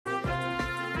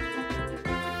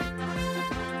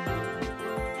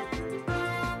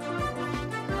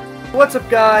What's up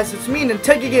guys, it's me,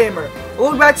 Nintendo Gamer.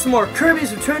 Welcome back to some more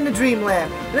Kirby's Return to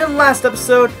Dreamland. And in the last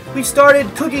episode, we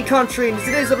started Cookie Country. And in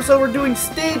today's episode, we're doing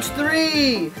Stage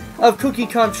 3 of Cookie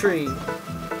Country.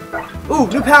 Ooh,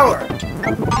 new power!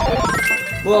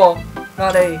 Well,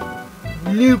 not a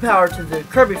new power to the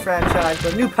Kirby franchise,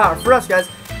 but new power for us guys.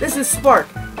 This is Spark.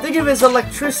 Think of it as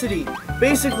electricity.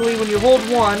 Basically, when you hold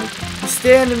one, you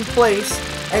stand in place,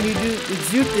 and you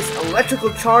exude this electrical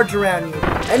charge around you.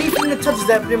 Anything that touches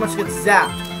that pretty much gets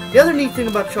zapped. The other neat thing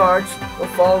about charge, or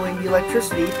following the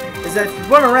electricity, is that if you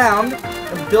run around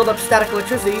and build up static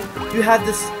electricity, you have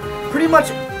this you pretty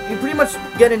much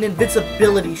get an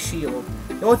invincibility shield.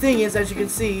 The only thing is, as you can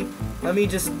see, by me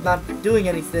just not doing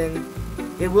anything,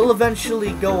 it will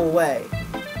eventually go away.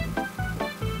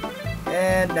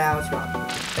 And now it's gone.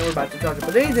 And we're about to charge it.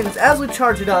 But anything is, as we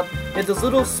charge it up, you have those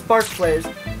little spark flares,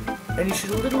 and you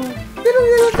shoot a little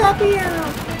copy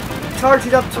arrow. Charge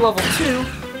it up to level 2,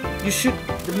 you shoot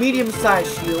the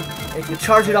medium-sized shield, and if you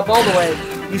charge it up all the way,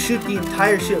 you shoot the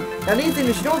entire shield. Now the neat thing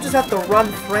is you don't just have to run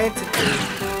frantically.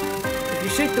 If you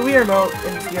shake the Wii remote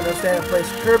and stand in place,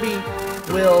 Kirby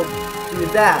will do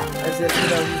that, as if he's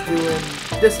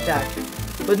doing this attack.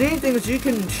 But the neat thing is you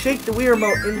can shake the Wii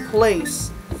remote in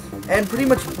place and pretty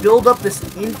much build up this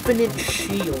infinite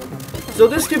shield. So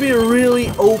this could be a really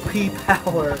OP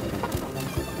power.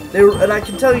 And I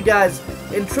can tell you guys,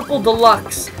 in Triple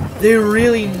Deluxe, they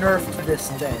really nerfed this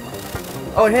thing.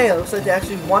 Oh, and hey, it looks like they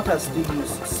actually want us to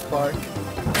use Spark.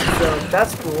 So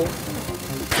that's cool.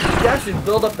 You can actually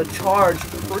build up the charge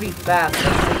pretty fast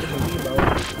by taking the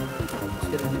remote.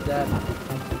 Just gonna do that.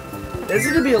 Is it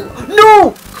gonna be a...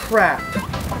 No! Crap!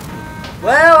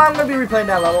 Well, I'm gonna be replaying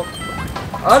that level.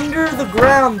 Under the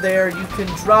ground there, you can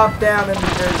drop down and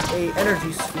there's a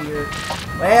energy sphere.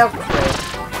 Well, okay.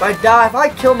 If I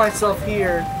kill myself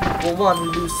here, well, one, we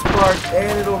lose Spark,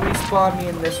 and it'll respawn me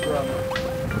in this room.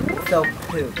 So,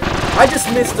 poop. I just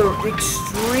missed an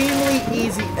extremely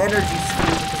easy energy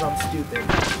sphere because I'm stupid.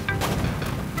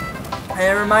 And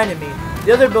it reminded me,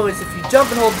 the other ability is if you jump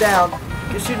and hold down,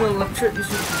 you shoot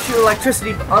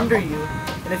electricity under you,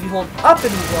 and if you hold up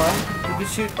anyone, you can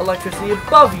shoot electricity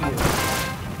above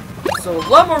you. So a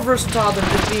lot more versatile than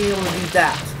just being able to do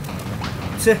that.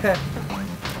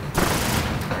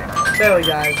 There we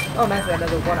go. Oh, nice, got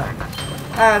another one-up.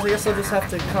 So I guess I'll just have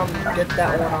to come get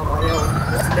that one on my own.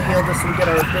 Let's inhale this so we get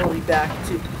our ability back,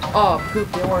 too. Oh, poop,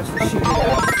 they want us to shoot it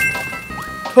out.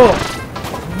 Oh,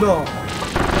 no.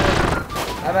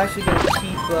 I'm actually going to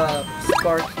keep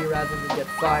Spark here rather than get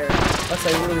fire. Unless I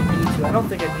really need to. I don't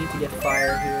think I need to get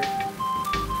fire here.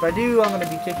 If I do, I'm going to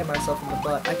be kicking myself in the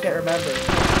butt. I can't remember.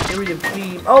 Here we have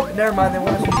beam. Oh, never mind. They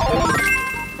want us to use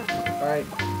beam. Alright.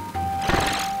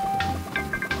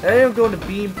 I didn't go into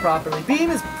beam properly. Beam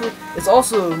is it's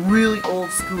also a really old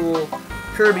school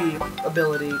Kirby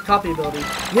ability, copy ability.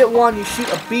 You hit one, you shoot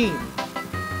a beam.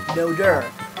 No dur.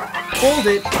 Hold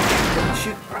it, and you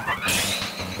shoot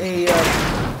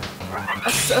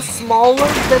a smaller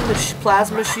than the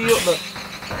plasma shield.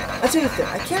 That's the thing.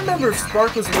 I can't remember if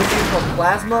Spark was originally called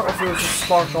Plasma or if it was just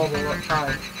Spark all the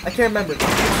time. I can't remember. You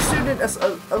shoot it as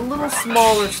a little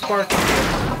smaller Spark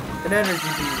shield, an energy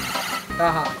beam.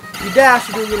 Haha. You dash,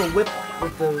 you do a little whip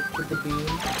with the beam,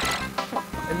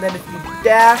 and then if you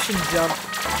dash and jump,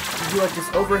 you do like this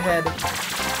overhead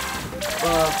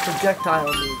projectile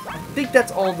move. I think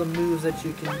that's all the moves that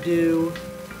you can do.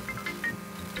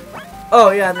 Oh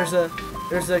yeah, and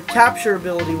there's a capture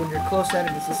ability when you're close to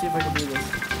enemies. Let's see if I can do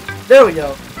this. There we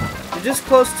go. You're just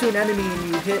close to an enemy and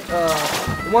you hit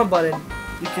one button,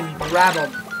 you can grab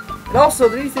them. And also,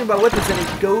 the neat thing about whip is that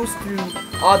it goes through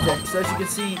objects. So as you can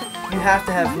see, you have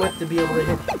to have whip to be able to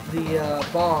hit the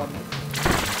bomb.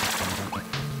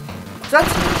 So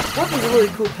that's neat. Whip is a really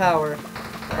cool power.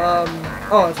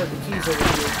 Oh, it's like the keys over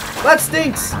here. That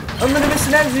stinks! I'm gonna miss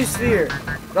an energy sphere!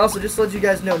 And also, just to let you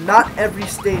guys know, not every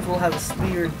stage will have a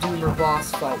sphere, doom, or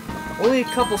boss fight. Only a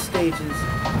couple stages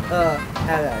have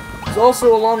that. So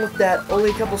also, along with that,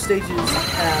 only a couple stages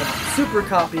have super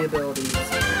copy abilities.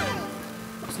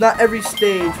 Not every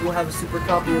stage will have a super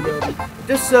copy ability,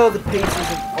 just so the pace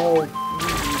isn't all weird.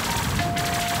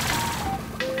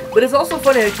 But it's also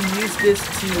funny I can use this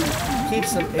to keep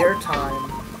some air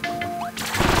time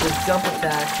with jump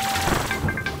attack.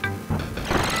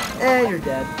 And you're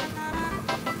dead.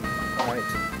 Alright.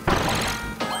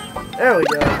 There we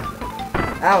go.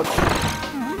 Ouch.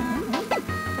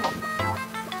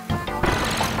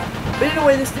 But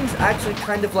anyway, this thing's actually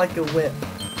kind of like a whip.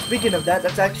 Speaking of that,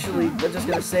 that's actually, I'm just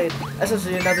gonna say, that's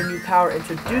actually another new power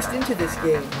introduced into this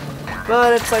game.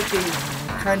 But it's like a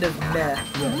kind of meh,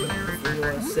 if we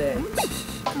want to say.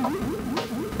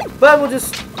 But we'll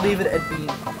just leave it at being.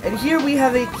 And here we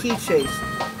have a key chase.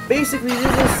 Basically, these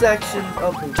are sections.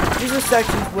 These are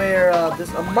sections where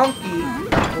a monkey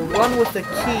will run with the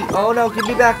key. Oh no! Give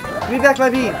me back my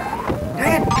beam!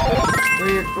 Dang it!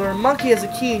 Where a monkey has a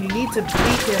key, and you need to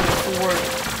beat him before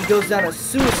he goes down a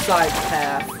suicide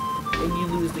path, and you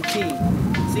lose the key.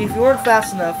 See, if you weren't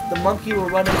fast enough, the monkey will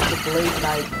run into the blade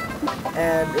knife,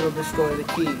 and it'll destroy the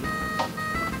key.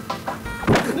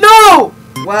 No!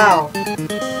 Wow.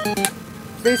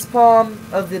 Facepalm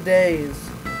of the days.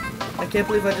 I can't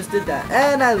believe I just did that.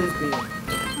 And I lose beam.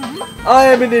 I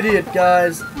am an idiot,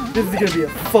 guys. This is gonna be a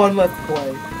fun let's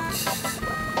play.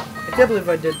 I can't believe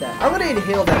I did that. I'm gonna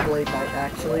inhale that blade knight,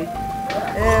 actually.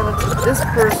 And this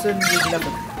person needs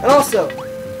nothing. And also,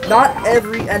 not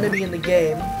every enemy in the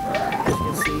game, as you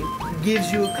can see,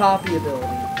 gives you a copy ability.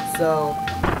 So,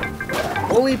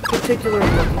 only particular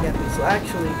looking enemies. So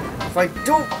actually, if I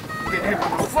don't get hit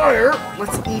with fire,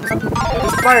 let's eat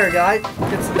this fire guy.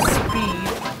 Get some speed.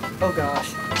 Oh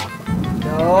gosh.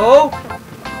 No!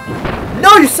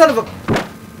 No, you son of a...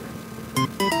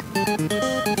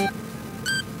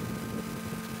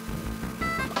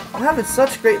 I'm having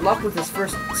such great luck with this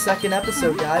second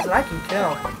episode, guys, and I can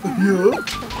count. Yeah?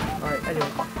 Alright,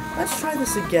 anyway. Let's try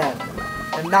this again.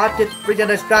 And not get freaking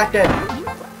distracted.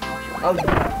 Oh,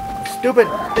 stupid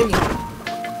thingy.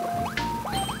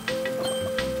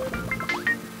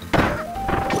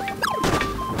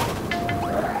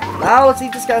 Now let's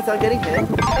eat this guy without getting hit.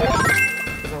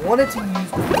 Because I wanted to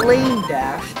use the flame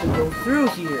dash to go through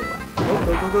here.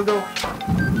 Go.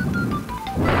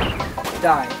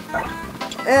 Die.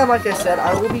 And like I said,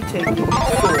 I will be taking the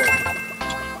sword.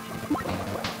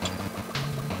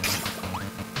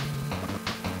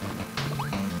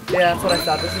 Yeah, that's what I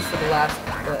thought. This is for the last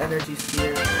energy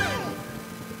sphere.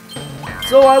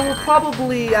 So I will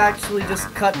probably actually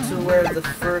just cut to where the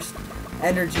first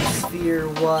energy sphere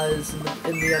was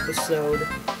in the episode.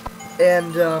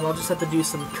 And I'll just have to do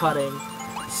some cutting.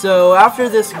 So after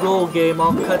this goal game,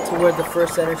 I'll cut to where the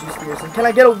first energy sphere is. And can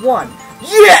I get a 1?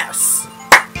 Yes!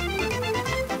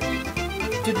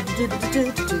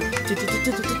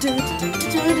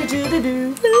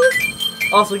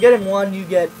 Also, getting 1, you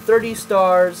get 30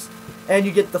 stars, and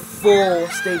you get the full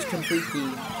stage complete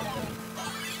theme.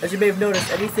 As you may have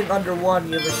noticed, anything under 1,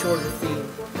 you have a shorter theme.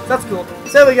 So that's cool.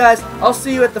 So anyway, guys, I'll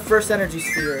see you at the first energy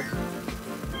sphere.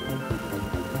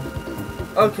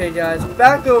 Okay, guys,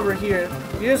 back over here.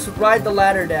 You just ride the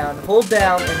ladder down, hold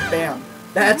down, and bam.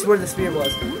 That's where the sphere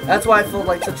was. That's why I felt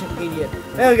like such an idiot.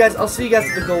 Anyway, guys, I'll see you guys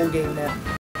at the goal game now.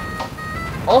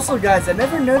 Also, guys, I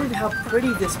never noted how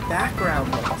pretty this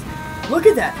background was. Look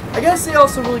at that. I gotta say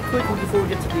also really quickly before we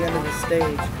get to the end of the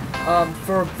stage.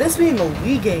 For this being a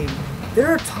Wii game, there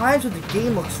are times when the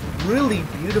game looks really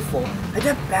beautiful. And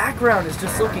that background is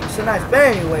just looking so nice. But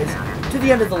anyways, to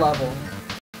the end of the level.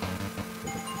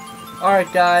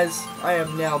 Alright, guys, I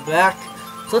am now back.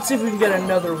 So let's see if we can get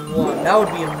another 1. That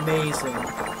would be amazing.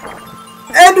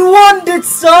 And 1 did,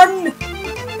 son!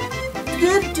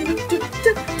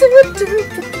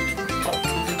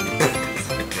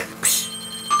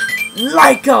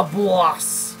 Like a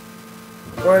boss!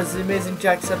 Or as the amazing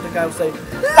Jacksepticeye would say,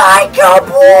 like a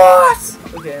boss!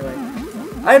 Okay, anyway.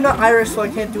 I am not Irish, so I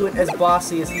can't do it as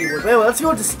bossy as he would. But anyway, let's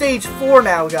go to stage 4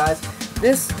 now, guys.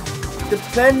 This,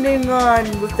 depending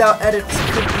on without edits,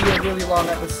 could be a really long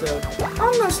episode.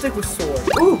 I'm gonna stick with sword.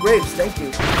 Ooh, grapes, thank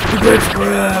you. The grapes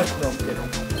crack! No, I'm kidding.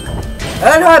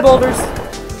 And hi, boulders!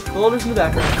 Boulders in the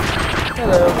background.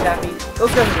 Hello, Cappy.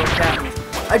 Those guys are little Cappies.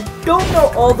 I don't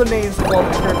know all the names of all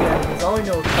the Kirby enemies. I only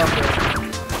know a couple.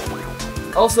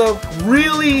 Also,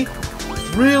 really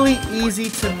easy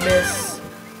to miss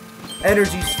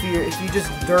energy sphere if you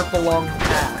just derp along the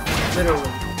path.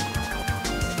 Literally.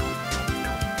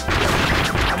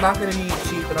 I'm not gonna be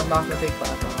cheap, but I'm not gonna take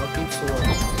platform. I'll keep sword.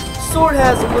 Sword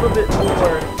has a little bit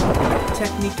more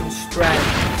technique and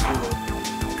strategy to it.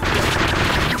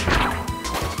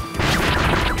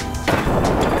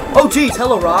 Oh geez,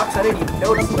 hello rocks. I didn't even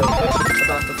notice those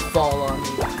about to fall on me.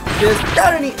 Because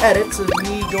without any edits of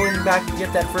me going back to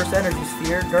get that first energy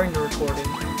sphere during the recording,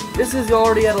 this is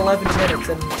already at 11 minutes,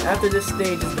 and after this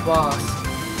stage is the boss.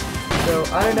 So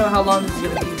I don't know how long this is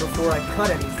going to be before I cut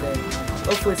anything.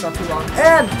 Hopefully it's not too long.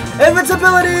 And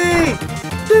invincibility!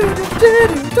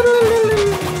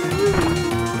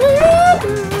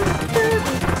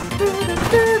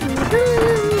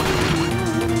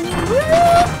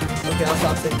 Okay, I'll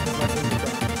stop saying this.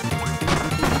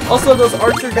 Also, those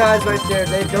archer guys right there,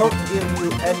 they don't give you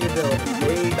any ability.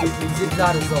 They give you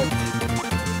zigzag results.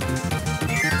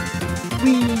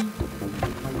 Whee!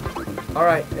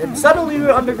 Alright, and suddenly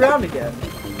we're underground again.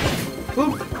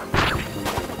 Boop.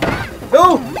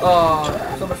 No!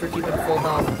 Oh, so much for keeping full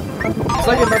health. It's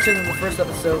like I mentioned in the first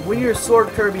episode, when you're Sword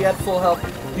Kirby at full health,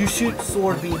 you shoot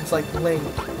sword beams like Link.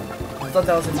 I thought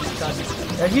that was a neat touch.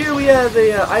 Now here we have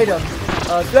a item.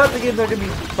 Throughout the game, there are going to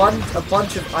be a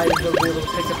bunch of items that we'll be able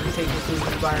to pick up and take you through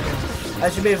the environment.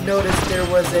 As you may have noticed, there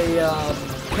was a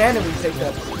cannon we picked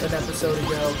up an episode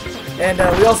ago. And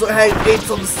we also ate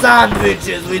some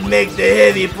sandwiches. We'd make the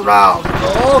heavy brown.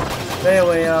 Oh!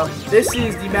 Anyway, this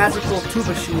is the magical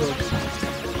tuba shield.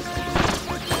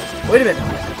 Wait a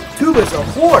minute. Tuba's a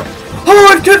horde.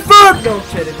 Hoenn confirmed! No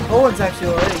kidding. Hoenn's actually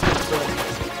already confirmed.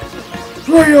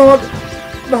 Play on!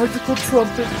 Magical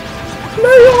trumpet.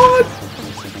 Play on!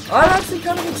 I'm actually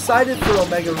kind of excited for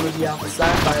Omega Ruby Alpha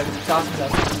Sapphire to be talking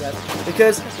about something like that.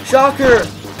 Because, shocker,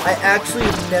 I actually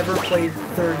have never played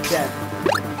 3rd gen.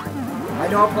 I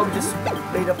know I probably just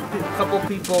made a couple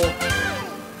people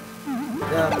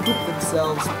poop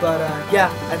themselves, but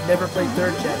yeah, I've never played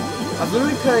 3rd gen. I've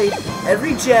literally played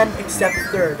every gen except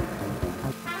 3rd.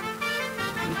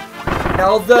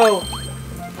 Now, although,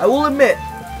 I will admit,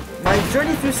 my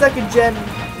journey through 2nd gen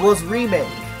was remake.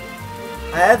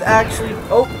 I have actually,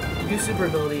 new super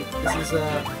ability. This is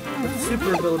the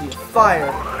super ability of fire.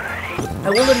 I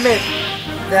will admit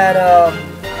that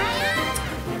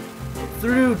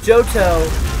through Johto,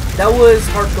 that was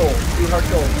Heart Gold, through Heart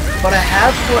Gold. But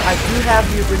I do have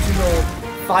the original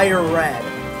Fire Red.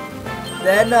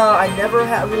 Then I never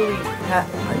really had.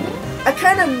 I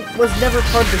kind of was never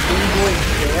part of the Game Boy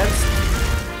Advance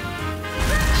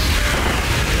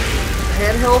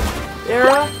handheld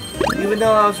era. Even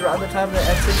though I was around the time of the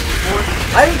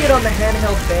N64, I didn't get on the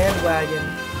handheld bandwagon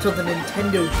till the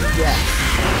Nintendo DS,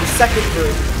 the 2nd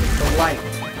version, the Lite,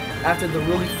 after the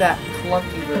really fat,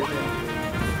 clunky version.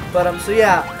 But so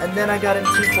yeah, and then I got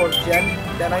into 4th gen,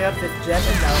 then I got 5th gen,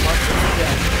 and now I'm on 6th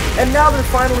gen. And now they're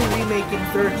finally remaking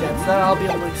 3rd gen, so I'll be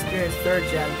able to experience 3rd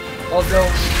gen. Although,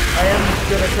 I am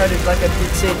gonna try to, like I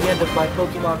did say at the end of my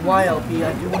Pokemon Y LP,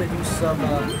 I do want to do some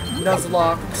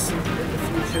Nuzlocke in the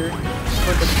future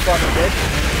for the fun of it.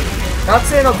 Not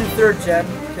saying I'll do 3rd gen,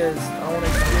 because I want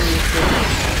to experience the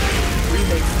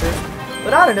remakes first.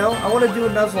 But I don't know, I want to do a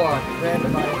Nuzlocke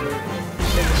randomizer.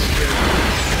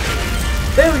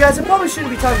 But anyway guys, I probably shouldn't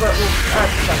be talking about, I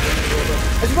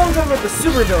should probably talk about the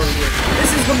super ability here.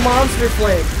 This is the Monster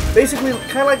Flame. Basically,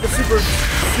 kind of like the Super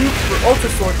Ultra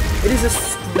Sword, it is a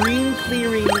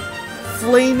screen-clearing,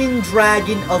 flaming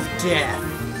dragon of death.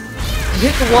 You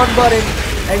hit the 1 button,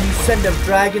 and you send a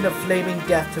dragon of flaming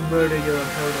death to murder your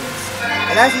opponents.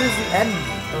 And actually, this is the end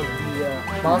of the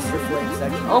Monster Flame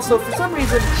section. Also, for some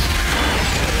reason,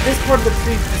 this part of the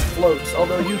tree just floats,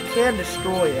 although you can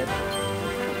destroy it.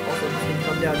 Also, I'm just gonna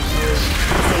come down here,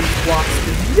 so these blocks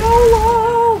to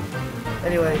YOLO!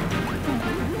 Anyway,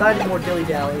 not any more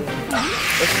dilly-dally.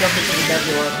 Let's jump into the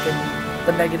nebula,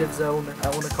 the negative zone, I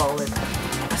want to call it.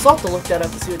 I still have to look that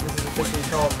up to see what this is officially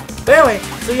called. But anyway,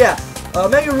 so yeah.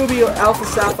 Mega Ruby Alpha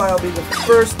Sapphire will be the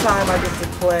first time I get to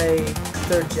play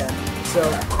 3rd gen. So,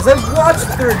 because I've watched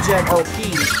 3rd gen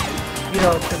LPs, you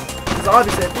know, because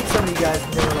obviously I think some of you guys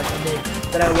know, like me,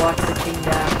 that I watched the King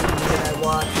Nappy, and I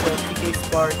watched PK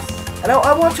Sparks, and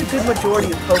I watch a good majority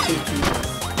of PokeTubers.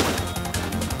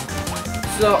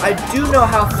 So I do know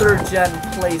how 3rd gen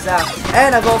plays out,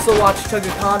 and I've also watched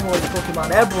Chugga Conroy's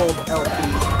Pokemon Emerald LP.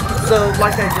 So,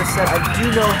 like I just said, I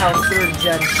do know how 3rd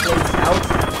gen plays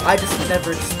out. I just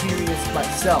never experienced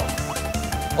myself.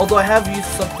 Although I have used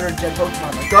some 3rd gen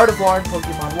Pokemon like Gardevoir,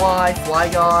 Pokemon Y,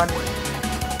 Flygon.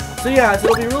 So yeah, so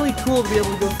it'll be really cool to be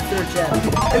able to go through 3rd gen.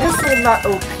 And this one not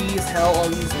OP as hell, I'll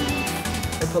use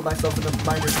Leaf and put myself in a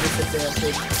minor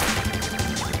disadvantage.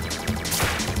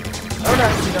 I don't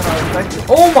actually know how to affect it.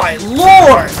 Oh my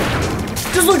lord!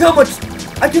 Just look how much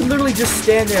I could literally just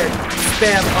stand there and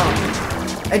spam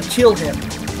up and kill him.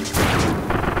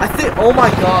 I think, oh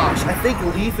my gosh, I think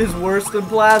Leaf is worse than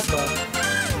Plasma.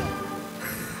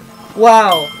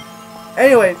 Wow.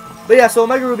 Anyway, but yeah, so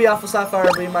Omega Ruby Alpha Sapphire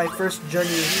will be my first journey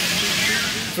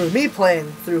for me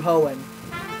playing through Hoenn.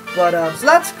 But, so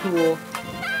that's cool.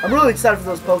 I'm really excited for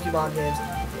those Pokemon games.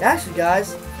 Actually,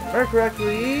 guys, if I remember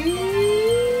correctly,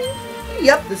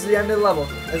 yep, this is the end of the level,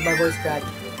 as my voice cracked.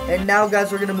 And now,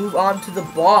 guys, we're going to move on to the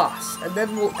boss, and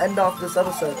then we'll end off this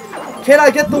episode. Can I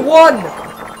get the 1?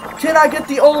 Can I get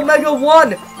the Omega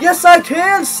 1? Yes, I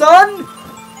can, son!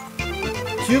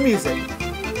 Cue music.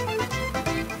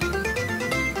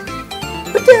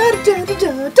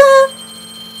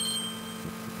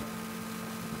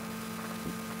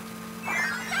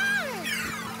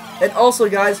 And also,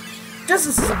 guys, just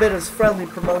this is a bit of friendly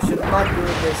promotion. I'm not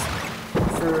doing this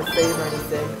for fame or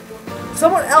anything.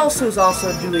 someone else who's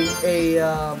also doing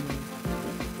a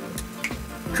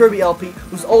Kirby LP,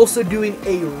 who's also doing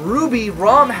a Ruby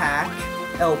ROM hack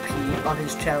LP on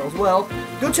his channel as well.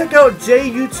 Go check out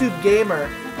YouTube Gamer.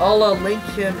 I'll link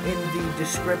him in the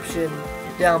description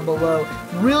down below.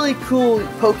 Really cool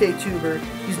PokeTuber.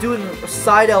 He's doing a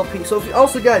side LP. So if you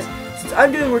also, guys, since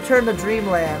I'm doing Return to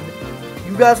Dreamland,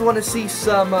 you guys want to see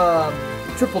some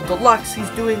Triple Deluxe, he's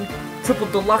doing Triple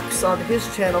Deluxe on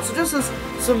his channel. So just as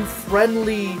some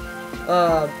friendly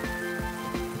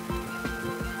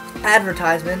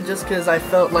advertisement, just because I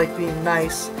felt like being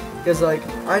nice, because like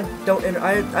I don't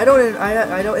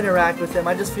interact with him.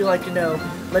 I just feel like, you know,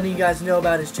 letting you guys know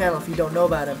about his channel if you don't know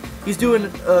about him. He's doing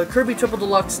Kirby Triple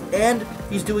Deluxe, and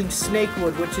he's doing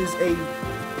Snakewood, which is a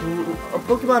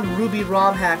Pokemon Ruby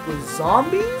ROM hack with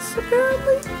zombies,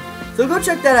 apparently. So go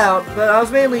check that out. But I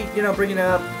was mainly, you know, bringing it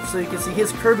up so you can see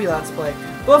his Kirby Let's Play.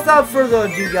 But without further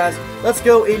ado, guys, let's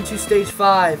go into Stage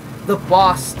 5, the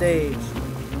boss stage.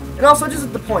 And also, just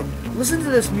at the point, listen to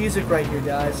this music right here,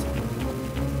 guys.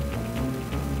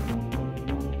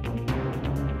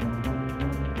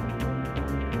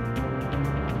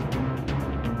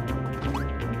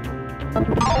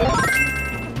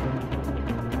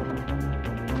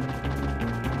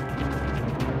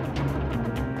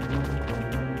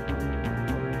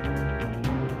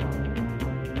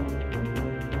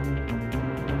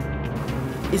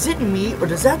 Is it me, or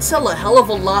does that sound a hell of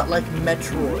a lot like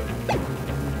Metroid?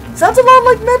 Sounds a lot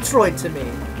like Metroid to me.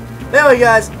 Anyway,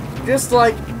 guys, just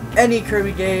like any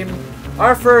Kirby game,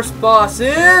 our first boss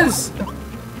is...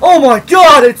 Oh my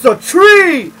god, it's a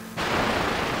tree!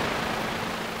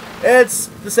 It's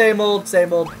the same old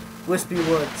Wispy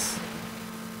Woods.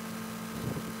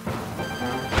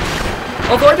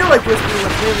 Although I do like Wispy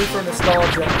Woods mainly for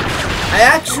nostalgia, I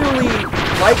actually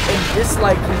like and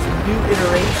dislike his new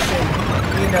iteration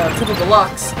in Triple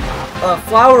Deluxe,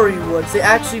 Flowery Woods. They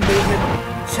actually made him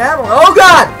oh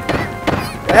god!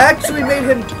 They actually made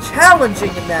him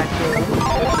challenging in that game.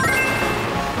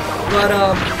 But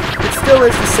it still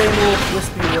is the same old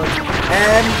Wispy Woods.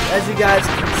 And as you guys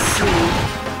can see,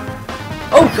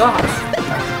 oh gosh!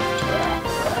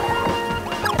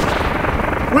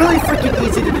 Really freaking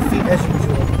easy to defeat as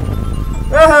usual.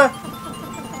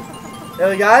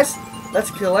 Anyway, guys,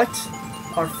 let's collect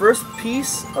our first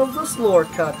piece of this lore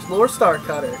star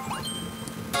cutter.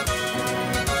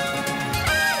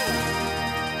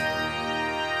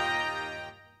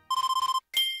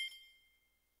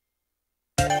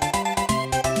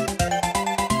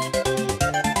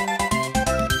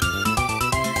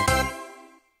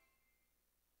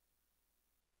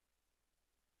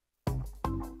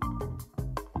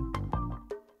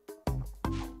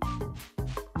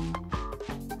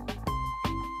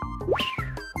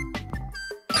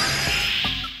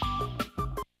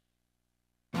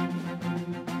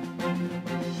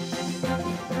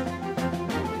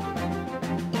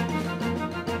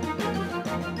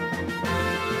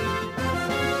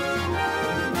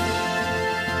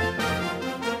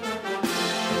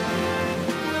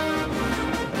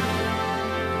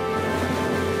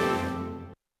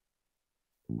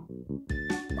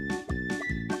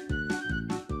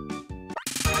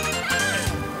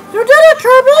 You did it,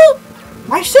 Kirby!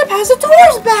 My ship has its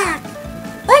doors back!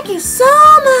 Thank you so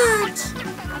much!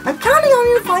 I'm counting on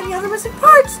you to find the other missing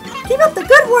parts. Keep up the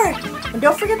good work! And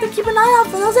don't forget to keep an eye out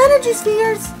for those energy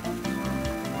spheres!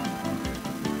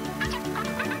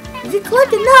 If you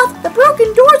collect enough, the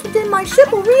broken doors within my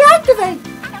ship will reactivate!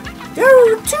 There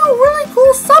are 2 really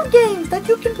cool sub-games that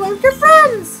you can play with your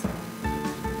friends!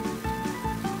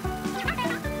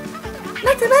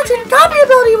 Not to mention copy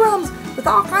ability rooms with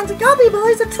all kinds of copy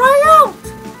abilities to try out!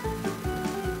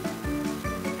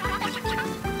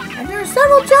 And there are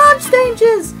several challenge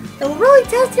stages that will really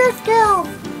test your skill!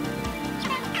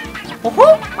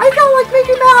 Oh, I don't like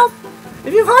Mickey Mouse!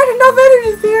 If you find enough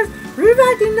energy spheres,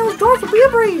 reactivating those doors will be a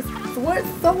breeze!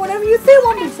 So whenever you see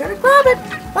one, be sure to grab it!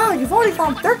 Wow, you've already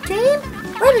found 13?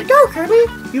 Way to go, Kirby!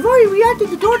 You've already reacted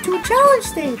the door to a challenge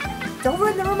stage! It's over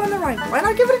in the room on the right. Why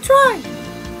not give it a try?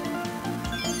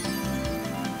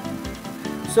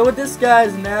 So with this,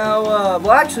 guys, now,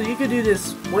 well, actually, you could do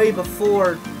this way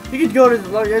before. You could go to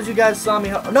the, as you guys saw me.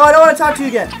 No, I don't want to talk to you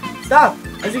again. Stop.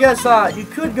 As you guys saw, you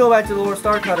could go back to the Lore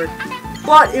Star Cutter,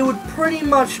 but it would pretty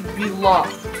much be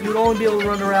locked. You would only be able to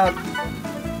run around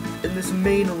in this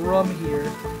main room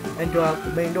here and go out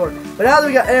the main door. But now that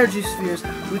we got energy spheres,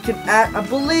 we can I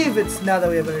believe it's now that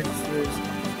we have energy spheres,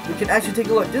 we can actually take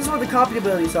a look. This is where the copy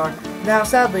abilities are. Now,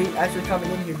 sadly, actually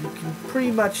coming in here, you can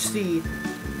pretty much see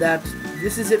that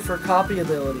this is it for copy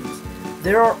abilities.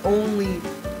 There are only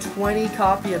 20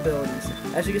 copy abilities.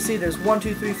 As you can see, there's 1,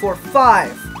 2, 3, 4,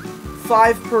 5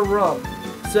 5 per room.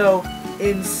 So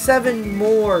in 7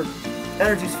 more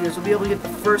energy spheres, we'll be able to get the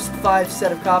first 5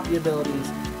 set of copy abilities,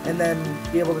 and then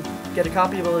be able to get a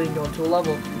copy ability and go into a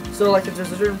level. So like if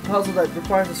there's a certain puzzle that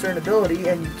requires a certain ability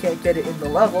and you can't get it in the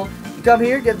level, you come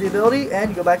here, get the ability, and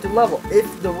you go back to the level, if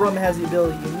the room has the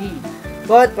ability you need.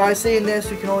 But by saying this,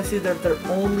 you can only see that there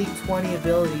are only 20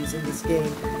 abilities in this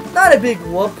game. Not a big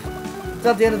whoop. It's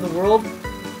not the end of the world.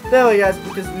 But anyway, guys,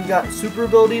 because we've got super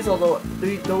abilities, although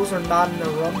those are not in the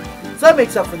room. So that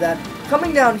makes up for that.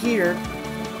 Coming down here,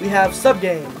 we have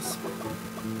sub-games,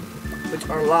 which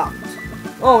are locked.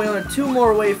 Oh, we only 2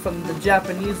 more away from the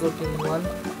Japanese-looking one.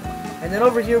 And then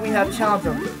over here we have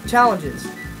challenges.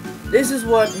 This is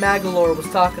what Magalore was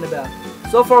talking about.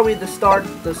 So far we had the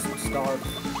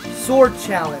sword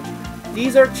challenge.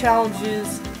 These are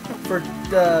challenges for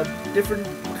the different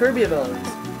Kirby abilities.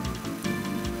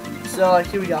 So like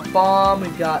here we got bomb,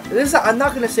 we've got this. I'm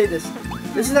not gonna say this.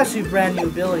 This is actually a brand new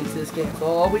ability to this game, so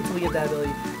I'll wait till we get that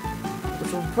ability,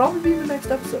 which will probably be in the next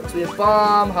episode. So we have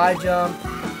bomb, high jump,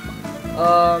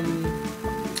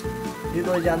 the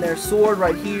ability down there, sword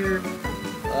right here.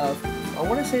 I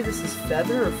want to say this is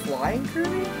feather or flying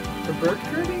Kirby or bird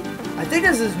Kirby. I think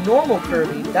this is normal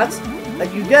Kirby. That's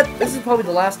like you get. This is probably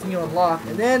the last thing you unlock,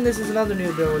 and then this is another new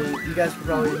ability. You guys can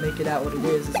probably make it out what it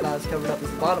is. It's not as covered up as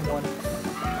the bottom one.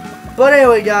 But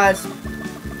anyway, guys,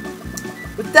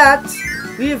 with that,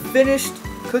 we have finished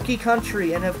Cookie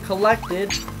Country and have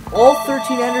collected all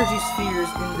 13 energy spheres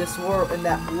in this world, in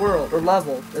that world, or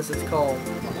level, as it's called.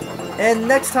 And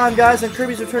next time, guys, on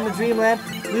Kirby's Return to Dreamland,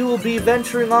 we will be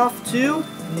venturing off to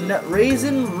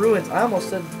Raisin Ruins. I almost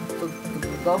said the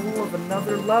level of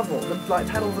another level, the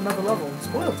title of another level, and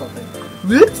spoiled something.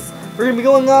 Whoops! We're going to be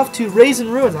going off to Raisin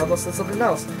Ruins. I almost said something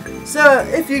else. So,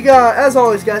 if you got, as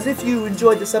always, guys, if you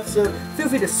enjoyed this episode, feel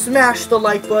free to smash the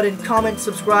like button, comment,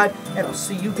 subscribe, and I'll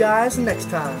see you guys next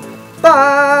time.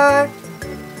 Bye!